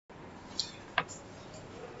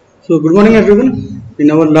So, good morning, everyone.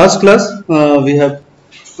 In our last class, we have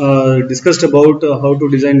discussed about how to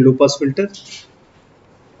design low pass filter,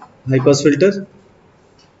 high pass filter.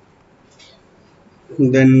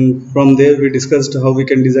 Then from there, we discussed how we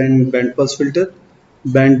can design band pass filter,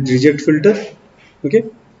 band reject filter. Okay.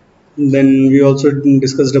 Then we also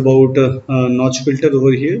discussed about notch filter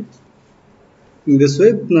over here. In this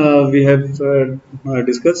way, we have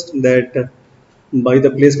discussed that by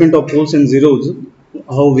the placement of poles and zeros,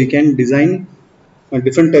 how we can design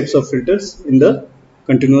different types of filters in the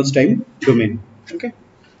continuous time domain. Okay.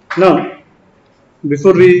 Now,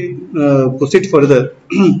 before we proceed further,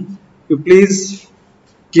 you please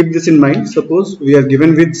keep this in mind. Suppose we are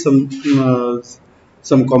given with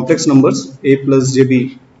some complex numbers a plus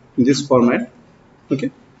jb in this format. Okay,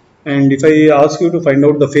 and if I ask you to find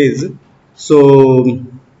out the phase, so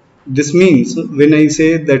this means when I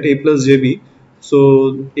say that a plus jb,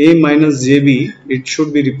 so a minus jb, it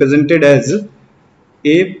should be represented as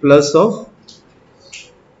a plus of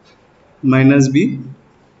minus b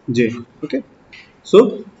j. Okay,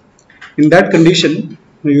 so in that condition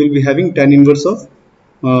you will be having tan inverse of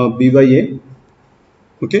b by a.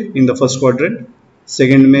 Okay, in the first quadrant.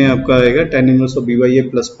 Second में आपका आएगा tan inverse of b by a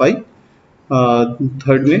plus pi.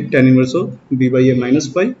 Third में tan inverse of b by a minus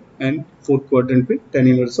pi, and fourth quadrant पे tan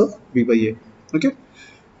inverse of b by a. Okay,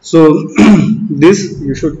 so this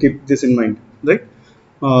you should keep this in mind, right?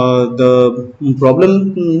 The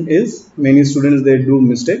problem is many students they do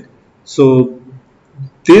mistake. So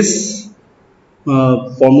this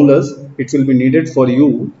formulas, it will be needed for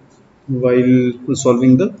you while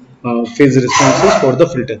solving the phase responses for the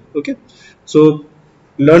filter. Okay, so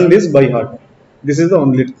learn this by heart. This is the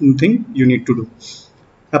only thing you need to do.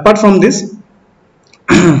 Apart from this,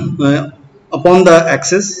 upon the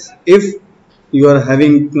axis, if you are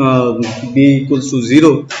having b equals to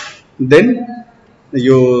 0, then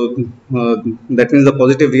your that means the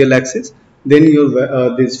positive real axis, then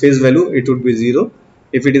your this phase value, it would be 0.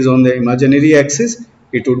 If it is on the imaginary axis,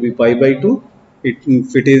 it would be pi by 2.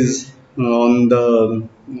 If it is on the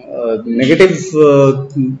negative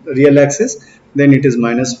real axis, then it is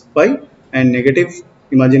minus pi, and negative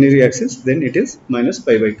imaginary axis, then it is minus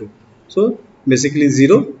pi by 2. So basically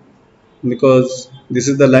 0, because this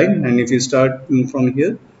is the line, and if you start from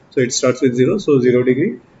here, so it starts with 0, so 0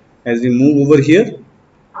 degree. As we move over here,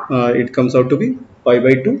 it comes out to be pi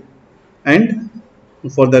by 2, and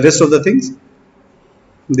for the rest of the things,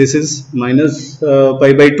 this is minus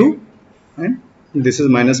pi by 2, and this is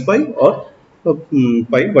minus pi, or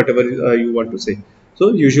pi, whatever you want to say.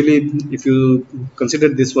 So usually if you consider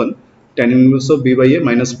this one, tan inverse of b by a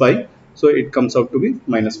minus pi, so it comes out to be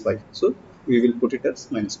minus pi, so we will put it as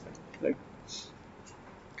minus pi, right?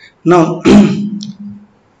 Now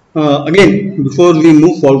again, before we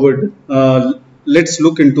move forward, let's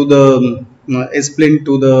look into the S plane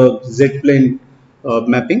to the Z plane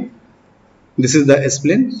mapping. This is the S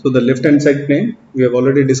plane. So the left hand side plane, we have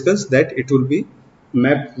already discussed that it will be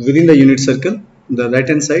mapped within the unit circle. The right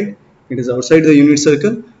hand side, it is outside the unit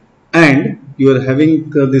circle, and you are having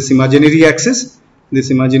this imaginary axis.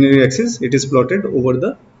 This imaginary axis, it is plotted over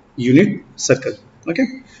the unit circle. Okay.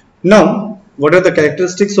 Now, what are the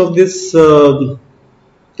characteristics of this?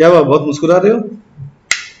 क्या हुआ, बहुत मुस्कुरा रहे हो?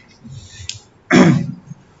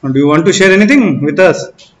 Do you want to share anything with us?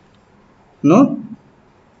 No?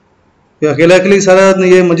 या अकेला अकेले सारा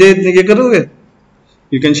ये मुझे ये करोगे?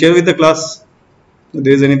 You can share with the class if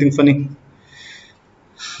there is anything funny.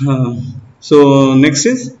 So next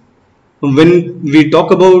is, when we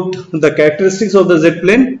talk about the characteristics of the Z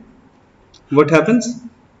plane, what happens?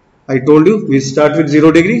 I told you, we start with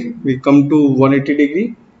 0 degree, we come to 180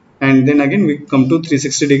 degree, and then again we come to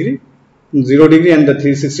 360 degree. 0 degree and the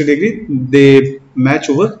 360 degree, they match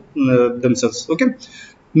over themselves. Okay.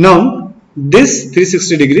 Now this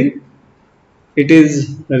 360 degree, it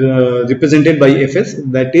is represented by Fs,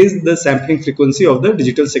 that is the sampling frequency of the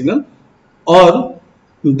digital signal, or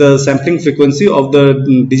the sampling frequency of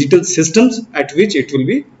the digital systems at which it will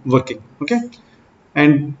be working. Okay,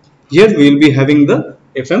 and here we will be having the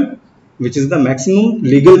FM, which is the maximum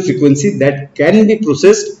legal frequency that can be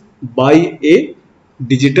processed by a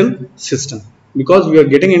digital system, because we are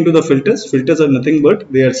getting into the filters. Filters are nothing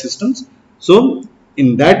but they are systems. So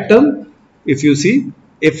in that term, if you see,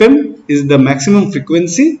 FM is the maximum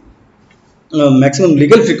frequency, maximum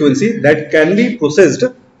legal frequency that can be processed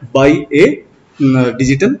by a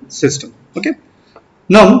digital system. Okay.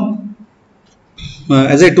 Now,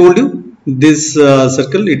 as I told you, this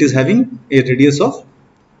circle, it is having a radius of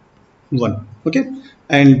 1. Okay,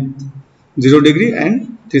 and 0 degree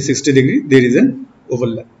and 360 degree, there is an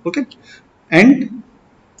overlap. Okay, and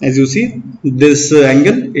as you see this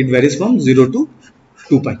angle, it varies from 0 to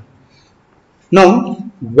 2 pi. Now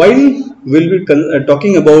while we'll be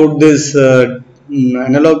talking about this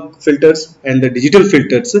analog filters and the digital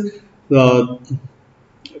filters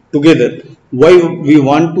together, why we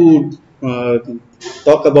want to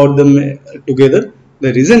talk about them together,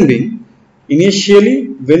 the reason being, initially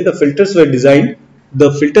when the filters were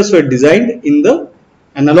designed in the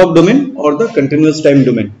analog domain or the continuous time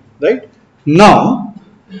domain, right? Now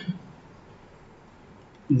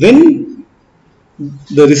when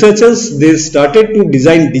the researchers, they started to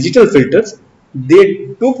design digital filters, they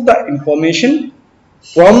took the information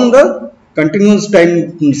from the continuous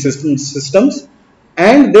time systems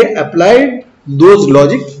and they applied those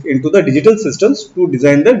logic into the digital systems to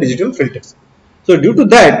design the digital filters. So due to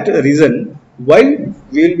that reason, while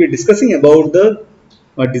we will be discussing about the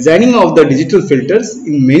designing of the digital filters,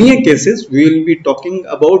 in many cases we will be talking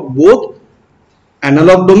about both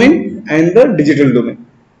analog domain and the digital domain.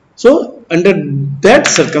 So under that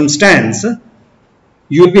circumstance,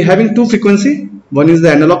 you will be having two frequency. One is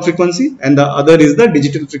the analog frequency and the other is the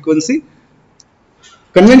digital frequency.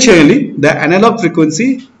 Conventionally, the analog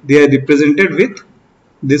frequency, they are represented with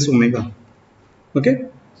this omega, okay,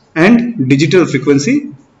 and digital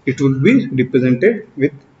frequency, it will be represented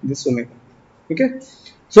with this omega, okay.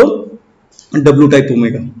 So W type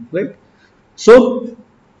omega, right? So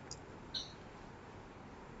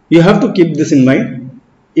you have to keep this in mind.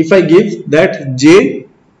 If I give that J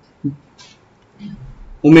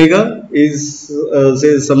omega is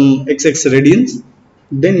say some XX radians,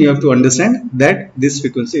 then you have to understand that this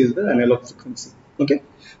frequency is the analog frequency, okay.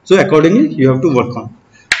 So accordingly you have to work on.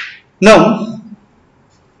 Now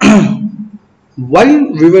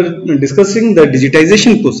while we were discussing the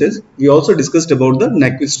digitization process, we also discussed about the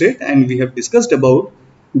Nyquist rate, and we have discussed about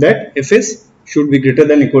that Fs should be greater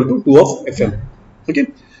than equal to 2 of Fm, okay.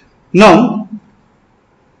 Now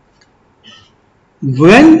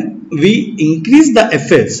when we increase the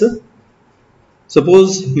Fs,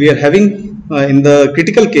 suppose we are having in the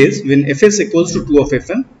critical case when Fs equals to 2 of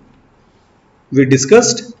Fm, we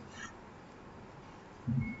discussed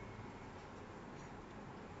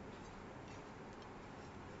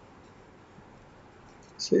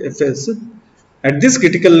Fs at this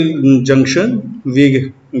critical junction,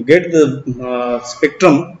 we get the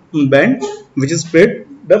spectrum band which is spread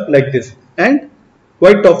up like this, and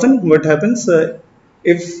quite often what happens,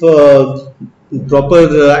 if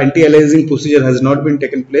proper anti-aliasing procedure has not been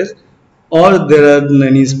taken place or there are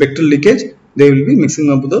any spectral leakage, they will be mixing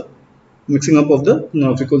up of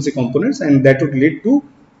the frequency components, and that would lead to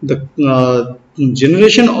the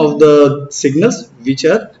generation of the signals which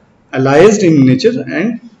are aliased in nature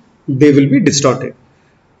and they will be distorted.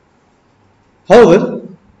 However,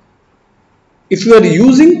 if you are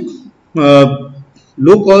using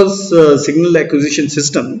low cost signal acquisition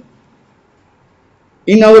system,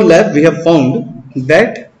 in our lab we have found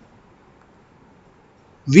that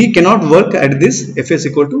we cannot work at this Fs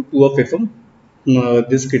equal to 2 of Fm,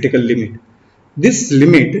 this critical limit. This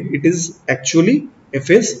limit, it is actually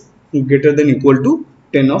Fs greater than equal to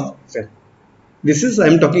 10 of Fm. This is, I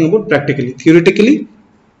am talking about practically. Theoretically,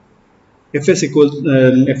 Fs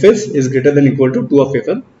is greater than equal to 2 of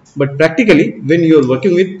Fm, but practically when you are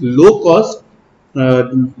working with low cost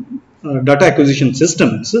data acquisition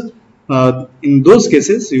systems, in those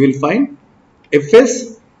cases you will find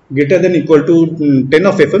Fs greater than equal to 10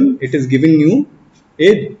 of Fm, it is giving you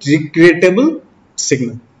a recreatable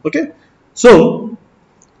signal, okay. So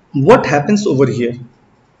what happens over here?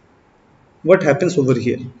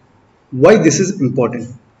 Why this is important?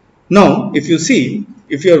 Now if you see,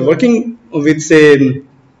 if you are working with say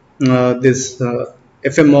this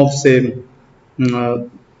Fm of say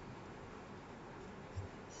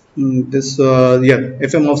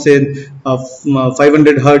Fm of say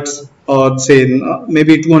 500 Hertz or say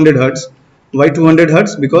maybe 200 Hertz. Why 200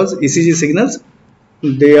 Hertz? Because ECG signals,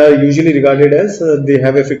 they are usually regarded as they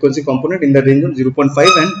have a frequency component in the range of 0.5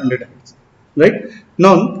 and 100 Hertz, right?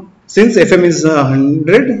 Now since Fm is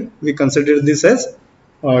 100, we consider this as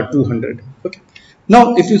 200, okay.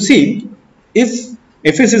 Now if you see, if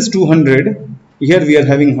Fs is 200, here we are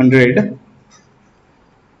having 100,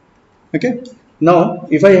 okay. Now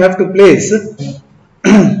if I have to place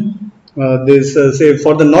this say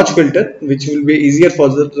for the notch filter, which will be easier for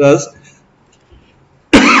us,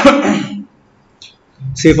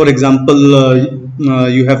 say for example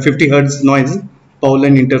you have 50 Hertz noise power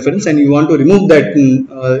line interference and you want to remove that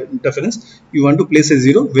interference, you want to place a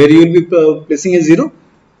 0, where you will be placing a 0.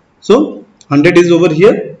 So 100 is over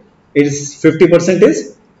here, it is 50%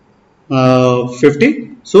 is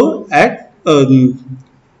 50. So at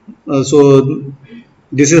so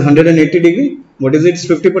This is 180 degree. What is its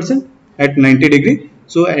 50%? At 90 degree.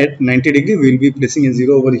 So at 90 degree, we will be placing a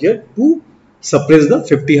 0 over here to suppress the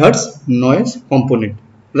 50 Hertz noise component,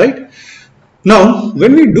 right? Now,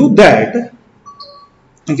 when we do that,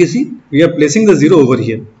 if you see, we are placing the 0 over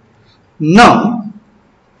here. Now,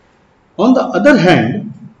 on the other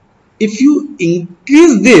hand, if you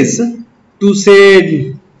increase this to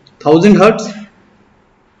say 1000 Hertz,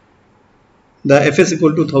 the Fs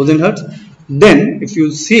equal to 1000 Hertz, then if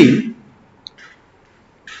you see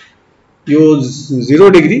your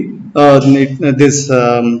 0 degree,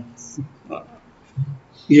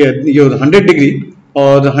 your 100 degree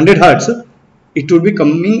or 100 Hertz, it would be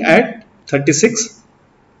coming at 36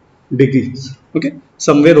 degrees, okay,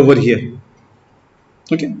 somewhere over here,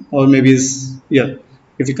 okay, or maybe yeah,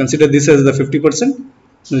 if you consider this as the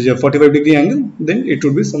 50%, 45 degree angle, then it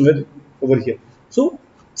would be somewhere over here. So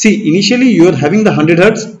see, initially you are having the 100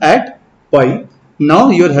 Hertz at pi, now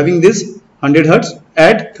you are having this 100 Hertz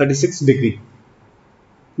at 36 degree,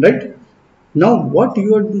 right? Now what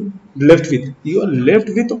you are left with? You are left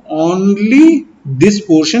with only this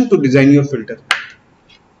portion to design your filter,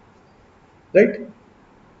 right?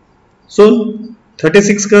 So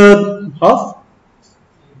 36 का half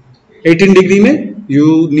 18 degree में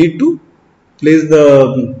you need to place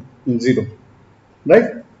the 0,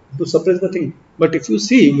 right, to suppress the thing. But if you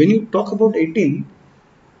see, when you talk about 18,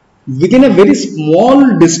 within a very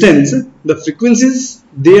small distance, the frequencies,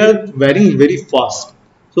 they are varying very fast.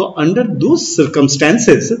 So under those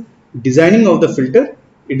circumstances, designing of the filter,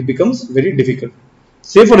 it becomes very difficult.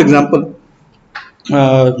 Say for example,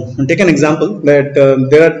 take an example that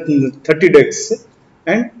there are 30 desks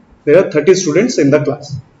and there are 30 students in the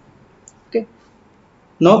class. Okay.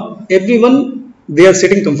 Now everyone, they are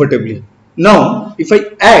sitting comfortably. Now if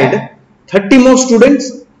I add 30 more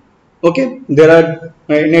students, okay, there are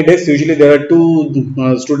in a desk usually there are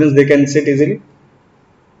 2 students, they can sit easily,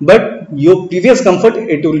 but your previous comfort,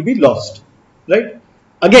 it will be lost, right?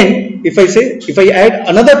 Again, if I add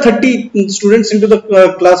another 30 students into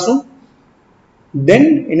the classroom,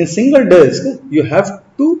 then in a single desk you have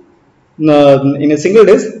to in a single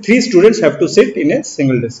desk 3 students have to sit in a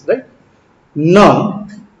single desk, right? Now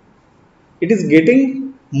it is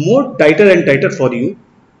getting more tighter and tighter for you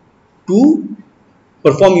to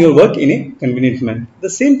perform your work in a convenient manner. The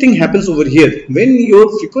same thing happens over here. When your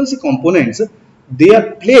frequency components, they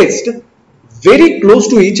are placed very close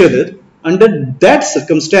to each other, under that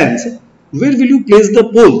circumstance, where will you place the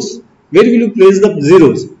poles? Where will you place the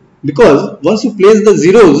zeros? Because once you place the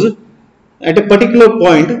zeros at a particular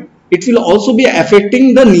point, it will also be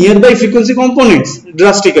affecting the nearby frequency components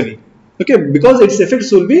drastically, okay, because its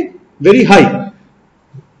effects will be very high.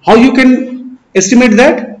 How you can estimate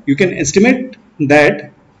that? You can estimate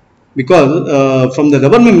that because from the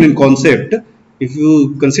rubber membrane concept, if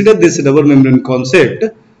you consider this rubber membrane concept,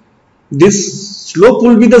 this slope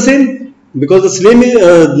will be the same, because the same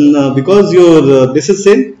because your this is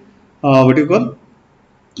same, what do you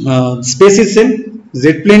call, space is same,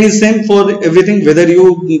 z plane is same for everything, whether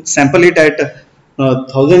you sample it at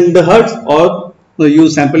 1000 Hertz or you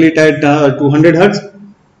sample it at 200 Hertz,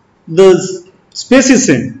 the space is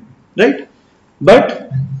same, right? But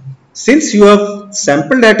since you have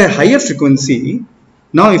sampled at a higher frequency,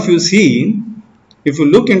 now if you see, if you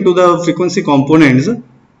look into the frequency components,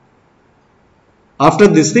 after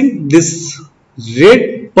this thing, this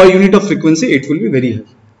rate per unit of frequency, it will be very high.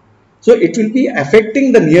 So it will be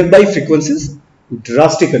affecting the nearby frequencies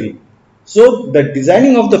drastically. So the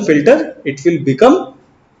designing of the filter, it will become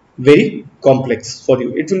very complex for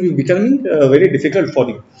you. It will be becoming very difficult for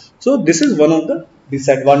you. So this is one of the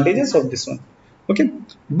disadvantages of this one. Okay,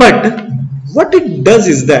 but what it does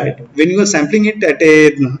is that when you are sampling it at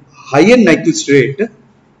a higher Nyquist rate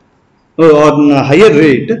or higher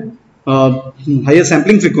rate, higher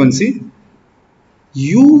sampling frequency,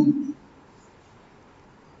 you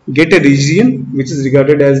get a region which is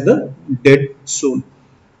regarded as the dead zone.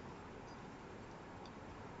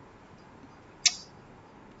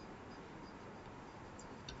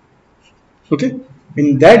 Okay,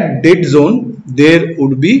 in that dead zone, there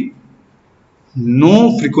would be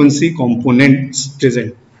no frequency components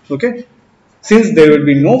present. Okay, since there will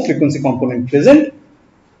be no frequency component present,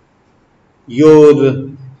 your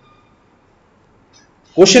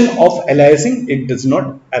question of aliasing, it does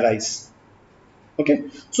not arise. Okay,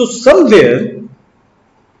 so somewhere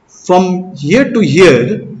from here to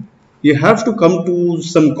here, you have to come to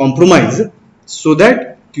some compromise so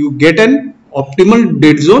that you get an optimal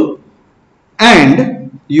dead zone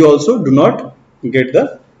and you also do not get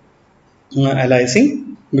the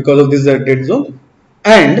aliasing because of this dead zone.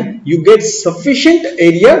 and you get sufficient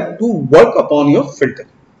area to work upon your filter.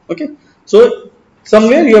 Okay, so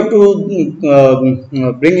somewhere you have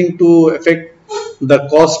to bring into effect the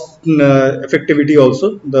cost effectivity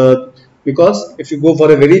also, the because if you go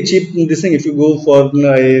for a very cheap this thing, if you go for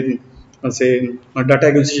say a data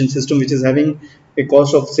acquisition system which is having a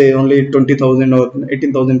cost of say only 20,000 or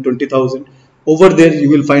 18,000, 20,000, over there you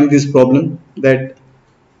will find this problem that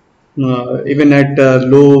even at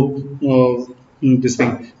low this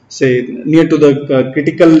thing, say near to the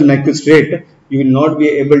critical Nyquist rate, you will not be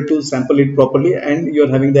able to sample it properly and you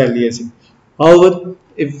are having the aliasing. However,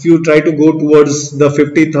 if you try to go towards the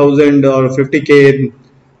 50,000 or 50k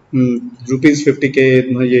rupees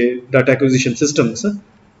 50k data acquisition systems,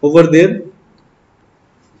 over there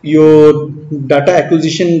your data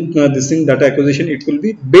acquisition this thing data acquisition, it will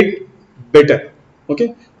be bit better.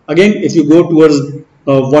 Okay, again if you go towards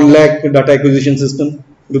 1 lakh data acquisition system,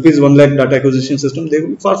 rupees 1 lakh data acquisition system, they will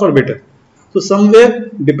be far better. So somewhere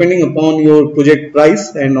depending upon your project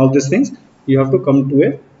price and all these things, you have to come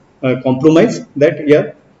to a compromise that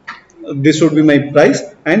yeah, this should be my price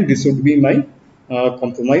and this should be my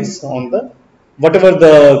compromise on the whatever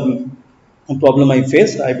the problem I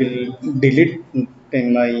face, I will deal it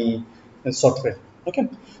in my software. Okay,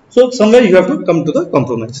 so somewhere you have to come to the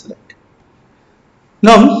compromise, right?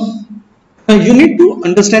 Now you need to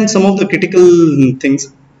understand some of the critical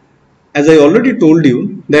things. As I already told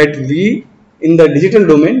you that we in the digital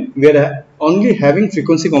domain, we are only having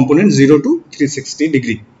frequency component 0 to 360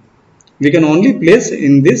 degree. We can only place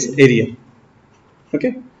in this area.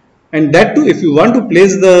 Okay, and that too, if you want to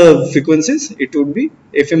place the frequencies, it would be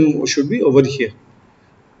FM should be over here.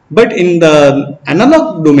 But in the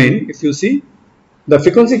analog domain, if you see the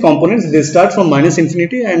frequency components, they start from minus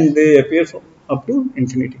infinity and they appear from up to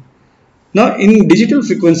infinity. Now in digital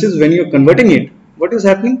frequencies, when you are converting it, what is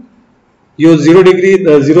happening? Your 0 degree,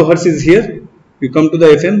 the 0 hertz is here, you come to the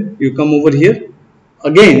FM, you come over here.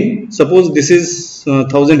 Again, suppose this is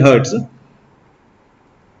 1000 hertz.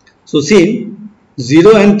 So see,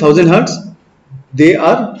 0 and 1000 hertz, they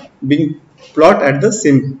are being plotted at the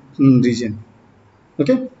same region.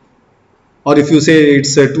 Okay, or if you say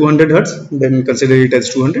it's 200 hertz, then consider it as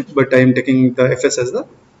 200, but I am taking the FS as the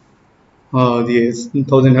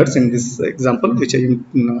 1000 hertz in this example which I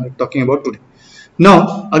am talking about today.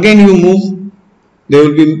 Now again you move, there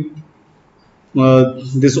will be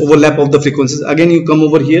this overlap of the frequencies. Again you come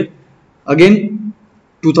over here, again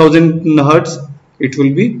 2000 hertz, it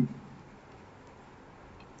will be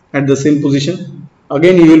at the same position.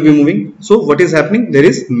 Again you will be moving. So what is happening? There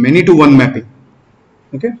is many to one mapping.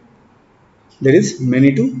 Okay, there is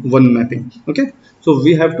many to one mapping. Okay, so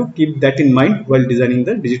we have to keep that in mind while designing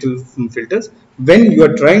the digital filters. When you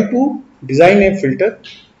are trying to design a filter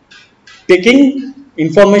taking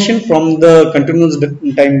information from the continuous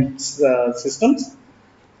time systems,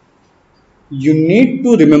 you need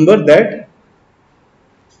to remember that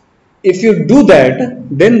if you do that,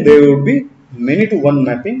 then there will be many to one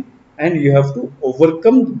mapping and you have to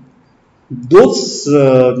overcome those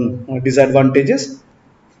disadvantages,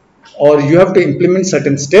 or you have to implement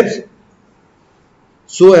certain steps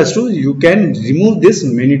so as to you can remove this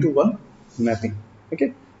many to one mapping.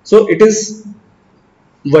 Okay, so it is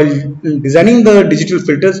while designing the digital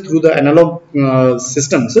filters through the analog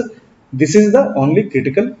systems, this is the only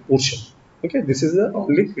critical portion. Okay, this is the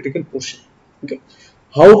only critical portion. Okay,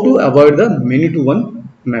 how to avoid the many to one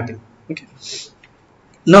mapping. Okay,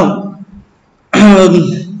 now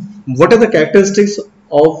what are the characteristics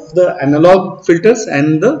of the analog filters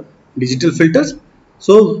and the digital filters?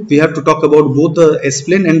 So we have to talk about both the S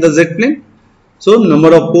plane and the Z plane. So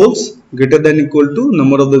number of poles greater than equal to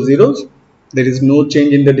number of the zeros. There is no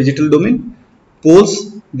change in the digital domain.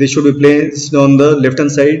 Poles, they should be placed on the left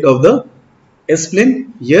hand side of the S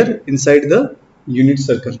plane, here inside the unit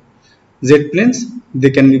circle. Z planes, they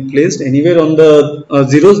can be placed anywhere on the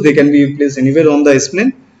zeros, they can be placed anywhere on the S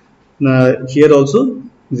plane. Here also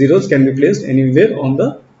zeros can be placed anywhere on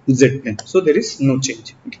the Z plane. So there is no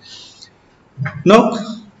change. Now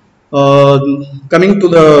coming to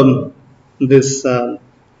the this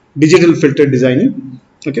digital filter designing.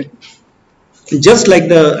 Okay, just like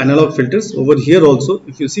the analog filters, over here also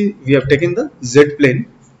if you see, we have taken the Z plane.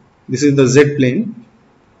 This is the Z plane.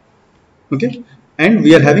 Okay, and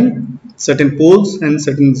we are having certain poles and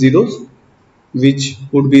certain zeros which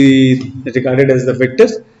would be regarded as the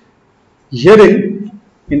vectors. Herein,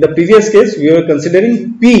 in the previous case, we were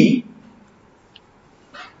considering P.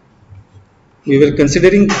 We were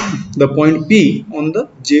considering the point P on the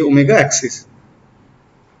j omega axis,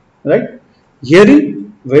 right?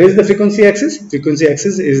 Herein, where is the frequency axis? Frequency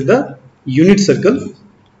axis is the unit circle.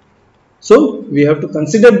 So we have to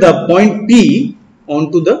consider the point P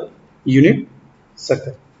onto the unit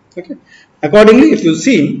circle. Okay. Accordingly, if you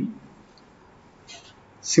see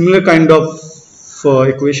similar kind of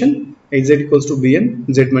equation, Hz equals to Bn,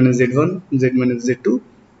 Z minus Z1, Z minus Z2,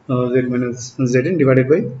 Z minus Zn divided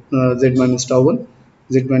by Z minus tau 1,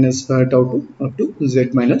 Z minus tau 2 up to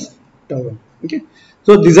Z minus tau 1. Okay.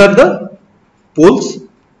 So these are the poles.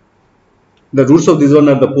 The roots of this one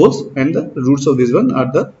are the poles and the roots of this one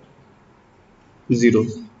are the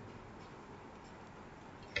zeros.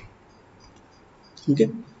 Okay.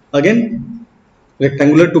 Again,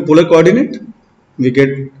 rectangular to polar coordinate, we get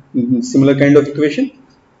similar kind of equation.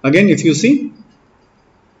 Again, if you see,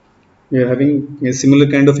 we are having a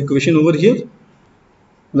similar kind of equation over here,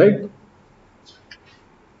 right?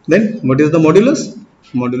 Then what is the modulus?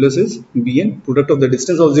 Modulus is Bn, product of the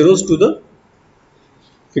distance of zeros to the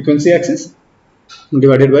frequency axis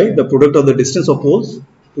divided by the product of the distance of poles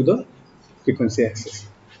to the frequency axis.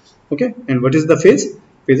 Okay. And what is the phase?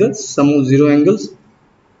 Phase is sum of zero angles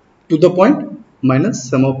to the point minus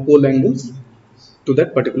sum of pole angles to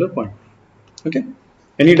that particular point. Okay.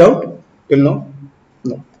 Any doubt till now?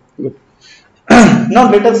 No. Good.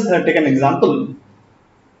 Now let us take an example.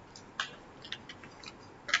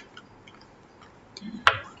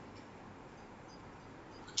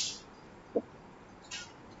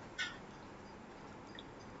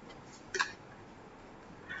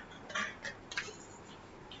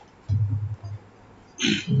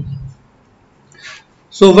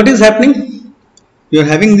 So what is happening? You are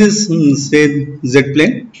having this say Z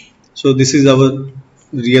plane. So this is our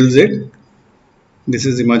real Z. This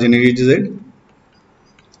is imaginary Z.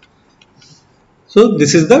 So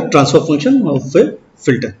this is the transfer function of a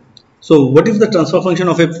filter. So what is the transfer function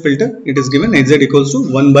of a filter? It is given Hz equals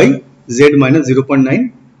to 1 by Z minus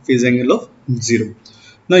 0.9 phase angle of 0.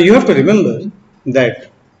 Now you have to remember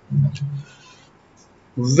that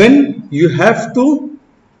when you have to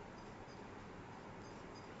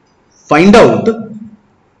find out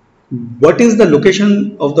what is the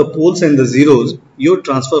location of the poles and the zeros, your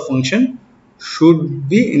transfer function should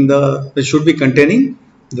be containing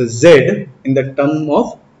the Z in the term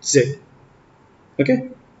of Z. Okay.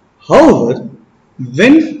 However,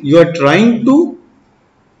 when you are trying to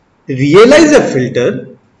realize a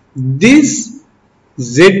filter, these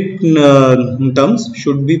Z terms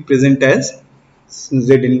should be present as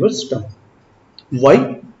Z inverse term.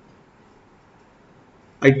 Why?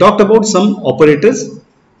 I talked about some operators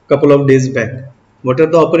couple of days back. What are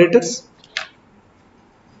the operators?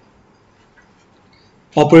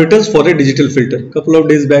 Operators for a digital filter. Couple of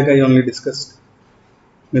days back I only discussed.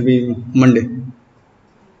 Maybe Monday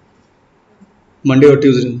or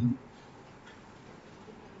Tuesday.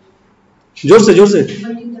 जोर से.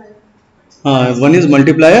 One is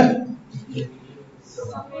multiplier.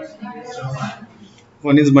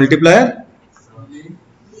 One is multiplier.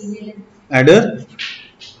 Adder.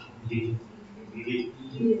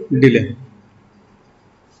 Delay.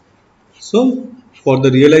 So for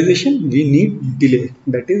the realization we need delay,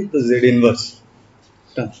 that is the Z inverse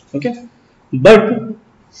term. Okay. But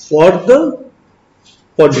for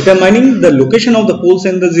determining the location of the poles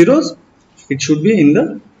and the zeros, it should be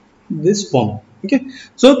in this form. Okay.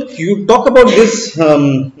 So you talk about this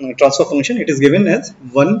transfer function. It is given as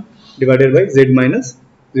 1 divided by Z minus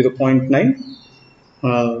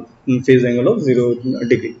 0.9 phase angle of 0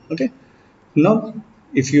 degree. Okay. Now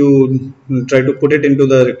if you try to put it into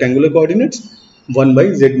the rectangular coordinates, 1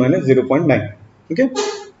 by Z minus 0.9. Okay.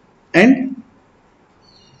 And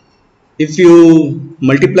if you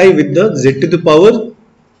multiply with the Z to the power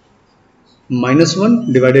minus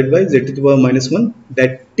 1 divided by Z to the power minus 1,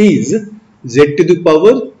 that is Z to the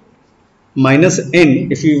power minus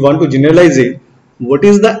n. If you want to generalize it, what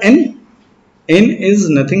is the n? N is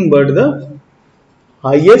nothing but the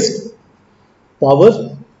highest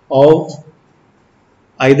power of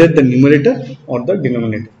either the numerator or the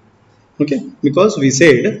denominator. Okay, because we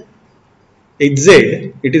said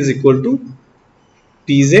Hz, it is equal to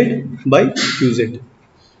Pz by Qz.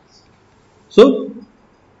 So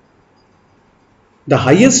the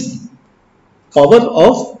highest power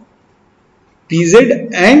of Pz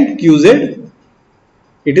and Qz,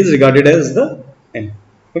 it is regarded as the n.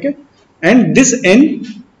 Okay, and this n,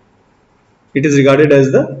 it is regarded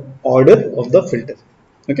as the order of the filter.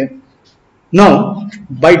 Okay. Now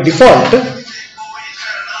by default,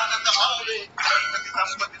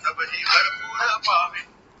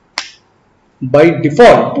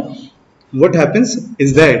 what happens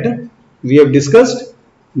is that we have discussed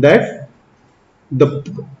that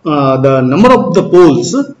the number of the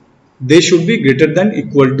poles, they should be greater than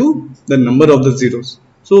equal to the number of the zeros.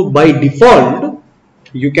 So by default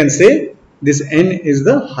you can say this n is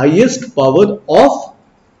the highest power of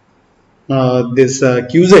this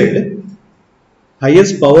QZ,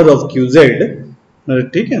 highest power of QZ,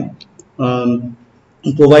 ठीक है,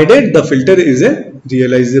 provided the filter is a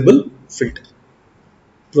realizable filter,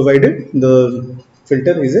 provided the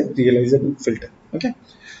filter is a realizable filter. Okay,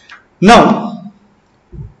 now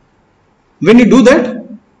when you do that,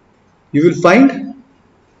 you will find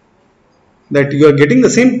that you are getting the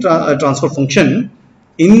same transfer function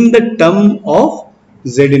in the term of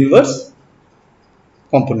Z inverse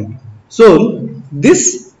component. So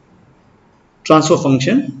this transfer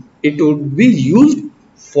function, it would be used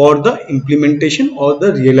for the implementation or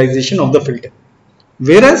the realization of the filter,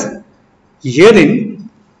 whereas herein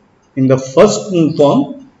in the first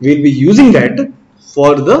form we will be using that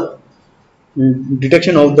for the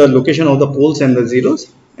detection of the location of the poles and the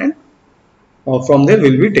zeros, and from there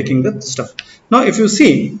we will be taking the stuff. Now if you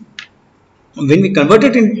see, when we convert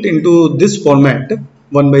it into this format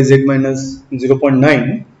 1 by z minus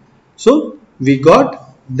 0.9, so we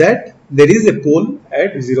got that there is a pole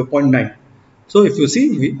at 0.9. so if you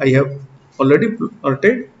see, I have already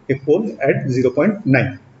plotted a pole at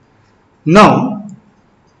 0.9. now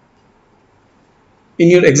in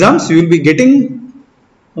your exams you will be getting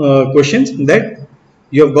questions that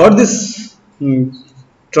you have got this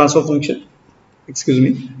transfer function, excuse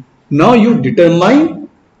me, now you determine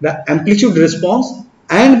the amplitude response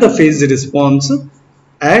and the phase response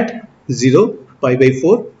at 0, pi by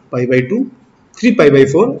 4, pi by 2, 3 pi by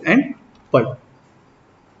 4 and pi.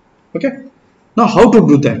 Okay, now how to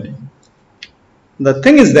do that? The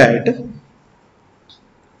thing is that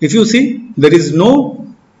if you see, there is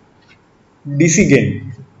no DC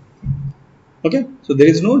gain. Okay, so there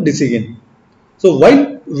is no DC gain. So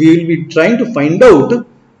while we will be trying to find out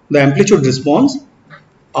the amplitude response,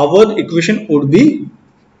 our equation would be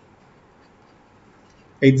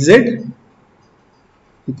Hz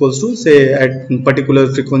equals to, say, at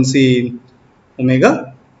particular frequency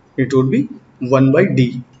omega, it would be 1 by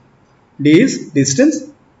d. D is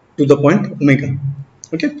distance to the point omega.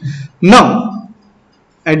 Okay, now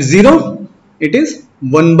at 0 it is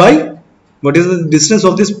 1 by, what is the distance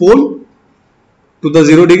of this pole to the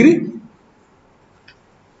 0 degree?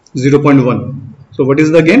 0.1. so what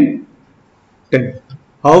is the gain? 10.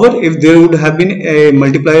 However, if there would have been a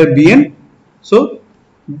multiplier Bn, so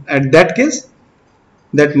at that case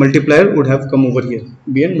that multiplier would have come over here,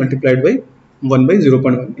 Bn multiplied by 1 by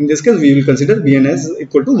 0.1. in this case we will consider Bn as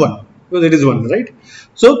equal to 1, because it is 1, right?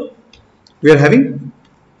 So we are having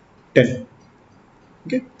 10.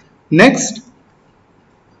 Okay, next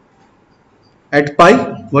at pi,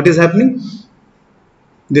 what is happening?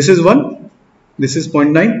 This is 1, this is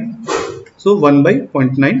 0.9, so 1 by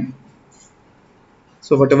 0.9.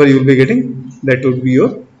 so whatever you will be getting, that would be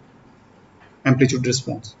your amplitude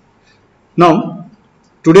response. Now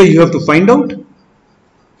today you have to find out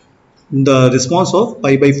the response of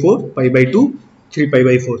pi by 4, pi by 2, 3 pi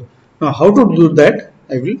by 4. Now how to do that,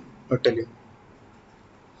 I will tell you.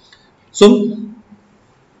 So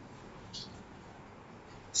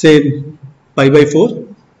say pi by 4,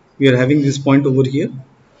 we are having this point over here,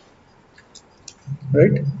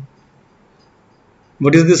 right?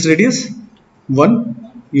 What is this radius? 1.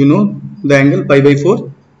 You know the angle pi by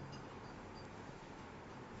 4,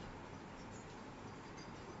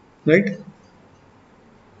 right?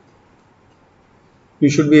 You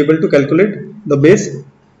should be able to calculate the base,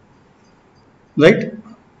 right?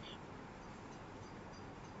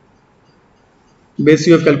 Base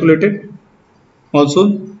you have calculated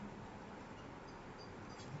also.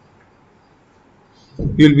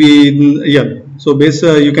 You will be, yeah, so base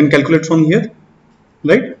you can calculate from here,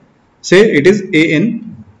 right? Say it is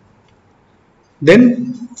an,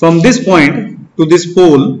 then from this point to this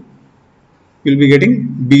pole you will be getting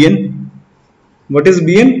Bn. What is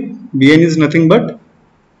Bn? Bn is nothing but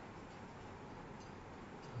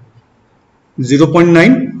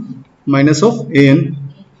 0.9 minus of An,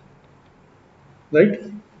 right?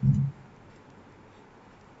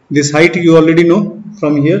 This height you already know,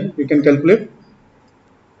 from here you can calculate.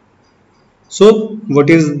 So what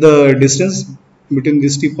is the distance between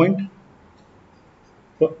this T point,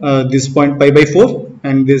 this point pi by 4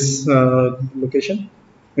 and this location?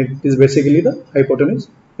 It is basically the hypotenuse,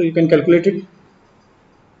 so you can calculate it,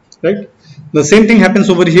 right? The same thing happens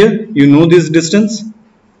over here. You know this distance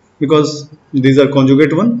because these are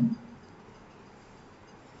conjugate one.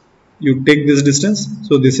 You take this distance,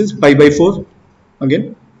 so this is pi by 4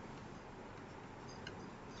 again.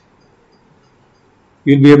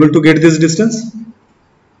 You will be able to get this distance.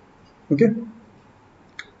 Okay,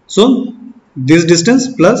 so this distance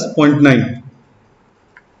plus 0.9,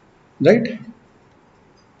 right?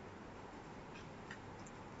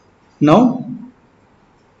 Now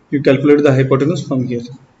you calculate the hypotenuse from here,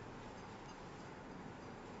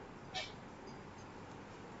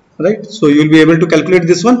 right? So you will be able to calculate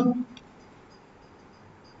this one.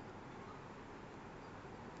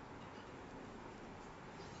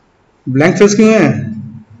 Blank face क्यों है?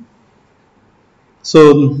 So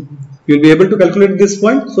you will be able to calculate this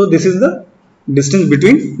point. So this is the distance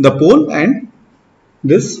between the pole and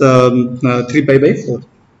this 3 pi by 4,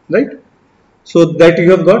 right? So that you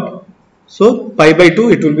have got. So pi by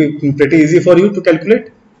 2, it will be pretty easy for you to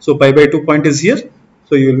calculate. So pi by 2 point is here.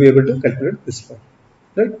 So you will be able to calculate this point,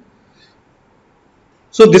 right?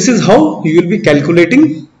 So this is how you will be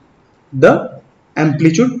calculating the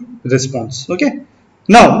amplitude response. Okay.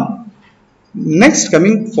 Now next,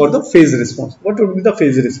 coming for the phase response. What would be the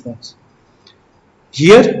phase response?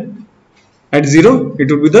 Here at 0,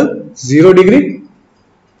 it would be the 0 degree,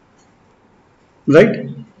 right?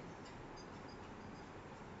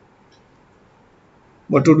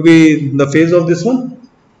 What would be the phase of this one?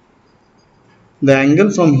 The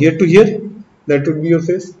angle from here to here, that would be your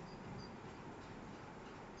phase.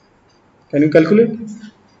 Can you calculate?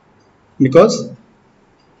 Because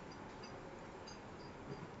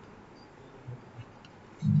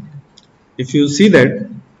if you see that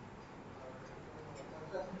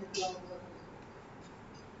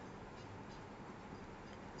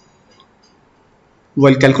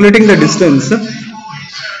while calculating the distance,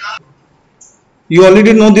 you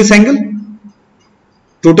already know this angle.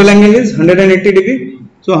 Total angle is 180 degree.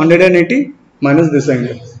 So 180 minus this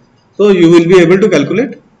angle. So you will be able to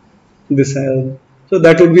calculate this. So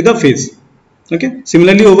that would be the phase. Okay.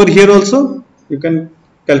 Similarly, over here also you can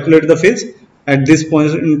calculate the phase. At this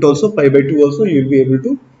point also, pi by 2 also, you will be able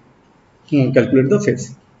to calculate the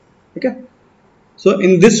phase. Okay. So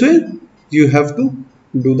in this way you have to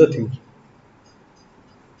do the thing,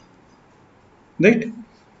 right?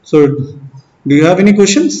 So do you have any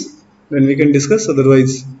questions? Then we can discuss,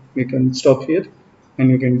 otherwise we can stop here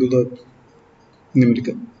and we can do the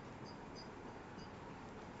numerical.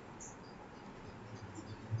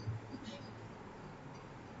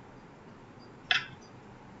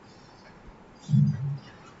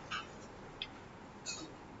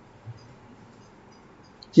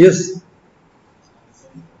 Yes.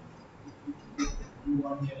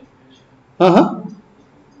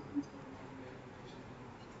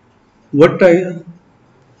 What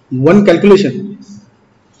one calculation?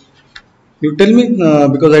 You tell me,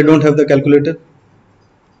 because I don't have the calculator.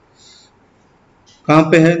 कहाँ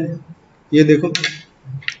पे है? ये देखो.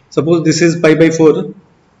 Suppose this is pi by 4.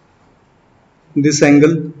 This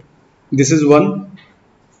angle, this is 1.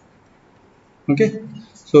 Okay.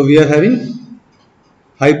 So we are having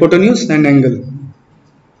hypotenuse and angle.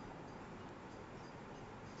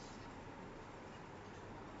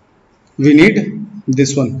 We need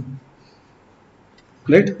this one,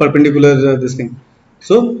 right? Perpendicular this thing.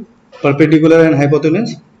 So perpendicular and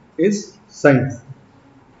hypotenuse is sine.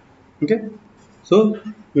 Okay. So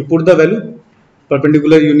we put the value.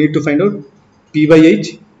 Perpendicular you need to find out. P by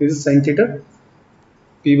h is sine theta.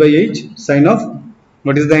 P by h sine of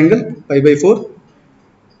what is the angle? Pi by 4.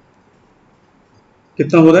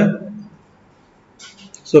 कितना हो रहा है?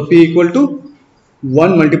 So P equal to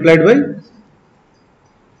 1 multiplied by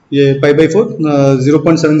ये pi by 4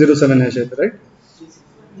 0.707 है शायद, right?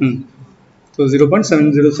 So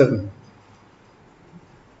 0.707.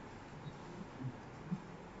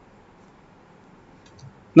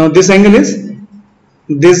 Now this angle is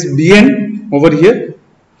this BN over here.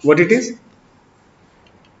 What it is?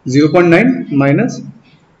 0.9 minus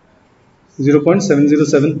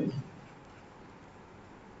 0.707.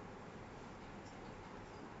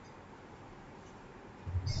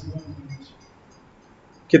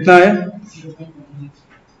 कितना है?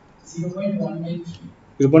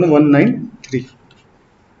 0.193,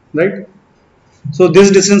 right? So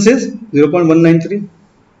this distance is 0.193.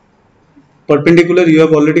 Perpendicular you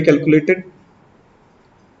have already calculated.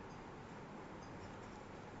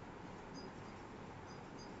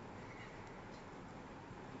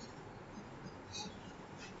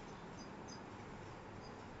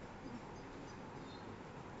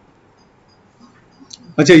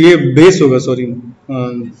 अच्छा ये base होगा, sorry,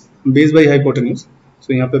 base by hypotenuse.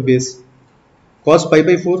 सो यहाँ पे base cos pi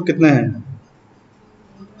by 4 कितना है?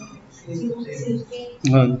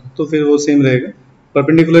 हाँ, तो फिर वो सेम रहेगा.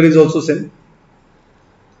 Perpendicular is also same.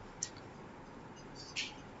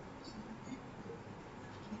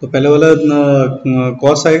 तो पहले वाला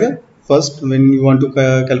cos आएगा first when you want to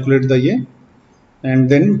calculate the ये, and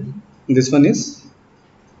then this one is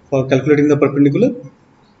for calculating the perpendicular.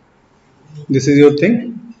 This is your thing.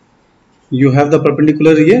 You have the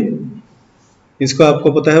perpendicular here. इसको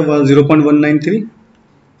आपको पता है 0.193,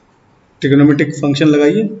 ट्रिग्नोमेट्रिक फंक्शन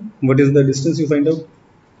लगाइए, what is the distance you find out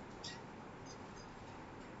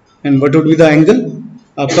and what would be the angle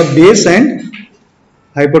आपका base and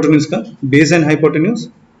hypotenuse का, base and hypotenuse,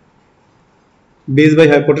 base by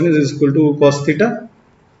hypotenuse is equal to cos theta.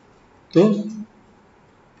 तो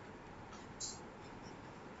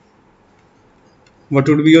what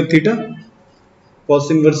would be your theta,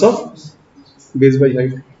 cos inverse of base by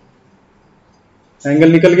height.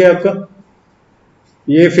 Angle निकल गया आपका,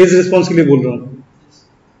 ये phase response के लिए बोल रहा हूं।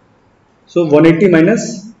 सो 180 माइनस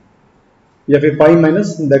या फिर पाई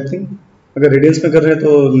माइनस दैट थिंग, अगर रेडियंस में कर रहे हैं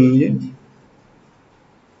तो ये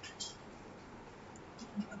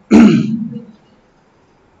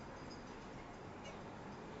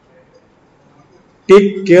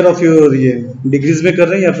टेक केयर ऑफ योर, ये डिग्रीज में कर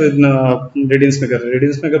रहे हैं या फिर रेडियंस में कर रहे हैं,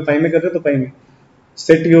 रेडियंस में अगर पाई में कर रहे हैं तो पाई में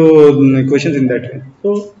set your equations in that way.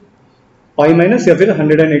 तो पाई माइनस या फिर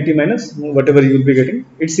 180 minus what ever you will be getting,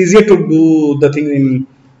 it's easier to do the thing in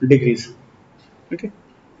degrees. Okay,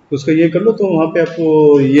 उसको ये कर लो तो वहां पे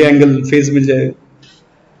आपको ये एंगल फेज मिल जाएगा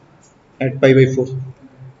eight pi by 4,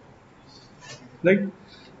 right.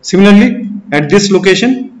 Similarly at this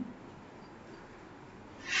location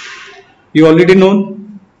you already know,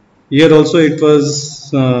 here also it was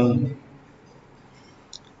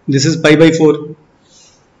this is pi by 4,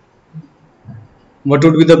 what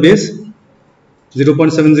would be the base,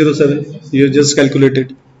 0.707, you just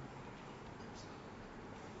calculated.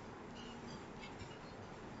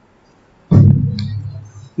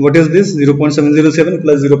 What is this, 0.707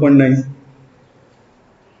 plus 0.9,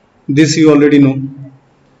 this you already know.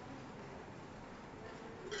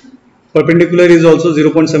 Perpendicular is also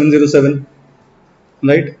 0.707,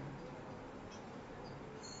 right.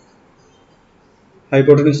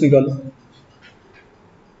 Hypotenuse निकालो,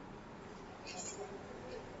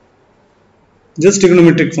 just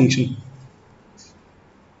trigonometric function.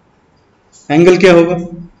 Angle क्या होगा,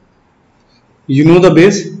 you know the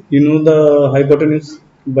base, you know the hypotenuse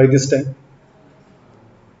by this time,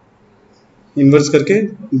 inverse करके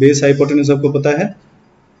base hypotenuse आपको पता है,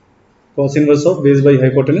 cos inverse of base by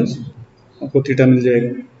hypotenuse आपको theta मिल जाएगा।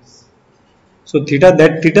 So theta,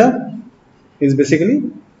 that theta is basically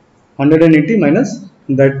 180 minus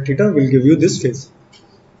that theta will give you this phase.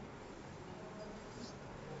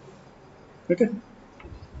 Okay,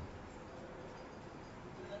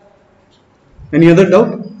 any other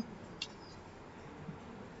doubt?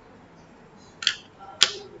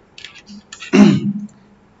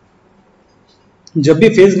 जब भी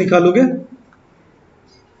phase निकालोगे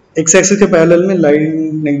x axis के पैरेलल में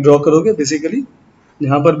लाइन ड्रॉ करोगे, basically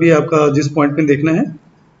यहां पर भी आपका जिस पॉइंट पे देखना है,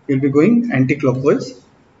 you will be going anti clockwise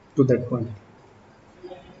to that point.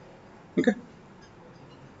 Okay,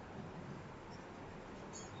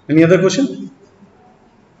 any other question?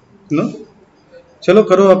 No, चलो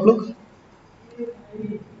करो आप लोग।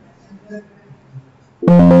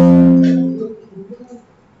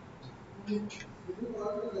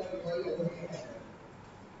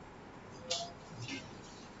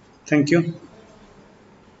 Thank you.